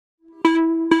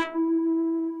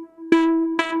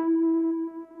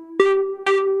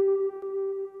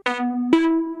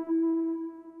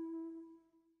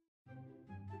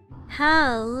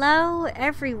Hello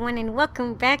everyone and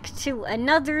welcome back to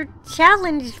another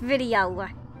challenge video.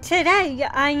 Today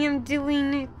I am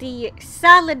doing the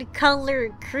solid color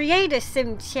create a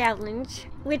sim challenge,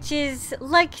 which is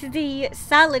like the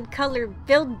solid color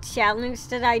build challenge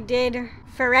that I did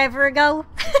forever ago.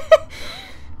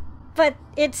 But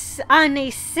it's on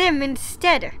a sim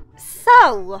instead.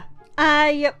 So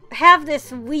I have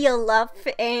this wheel up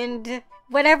and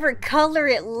whatever color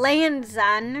it lands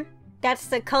on, that's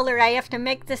the color I have to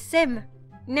make the sim.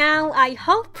 Now, I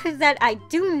hope that I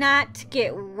do not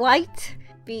get white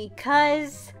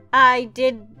because I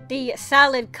did the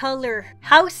solid color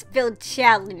house build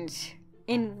challenge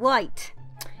in white.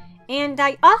 And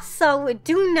I also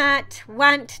do not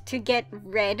want to get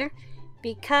red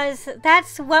because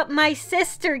that's what my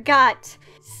sister got.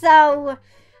 So,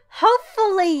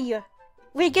 hopefully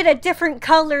we get a different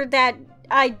color that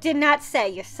I did not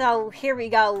say. So, here we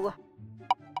go.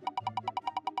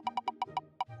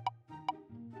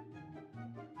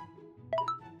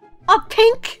 A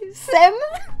pink sim?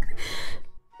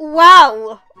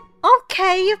 Wow.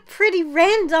 Okay, pretty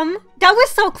random. That was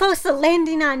so close to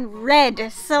landing on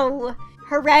red, so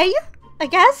hooray, I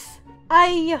guess.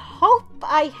 I hope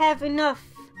I have enough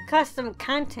custom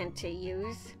content to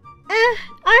use.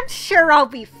 I'm sure I'll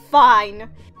be fine.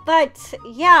 But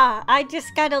yeah, I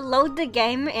just gotta load the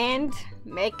game and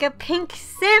make a pink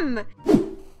sim.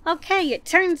 Okay, it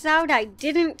turns out I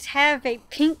didn't have a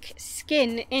pink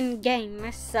skin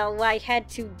in-game, so I had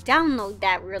to download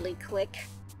that really quick.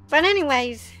 But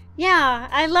anyways, yeah,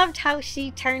 I loved how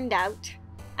she turned out.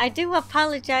 I do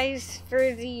apologize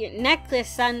for the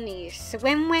necklace on the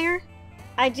swimwear.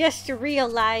 I just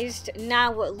realized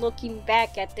now looking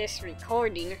back at this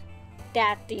recording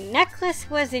that the necklace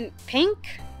wasn't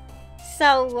pink,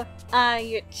 so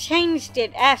I changed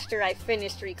it after I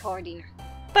finished recording.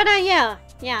 But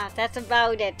yeah, that's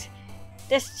about it.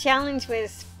 This challenge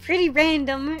was pretty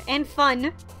random and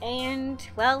fun. And,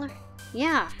 well,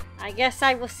 yeah, I guess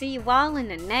I will see you all in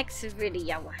the next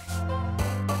video.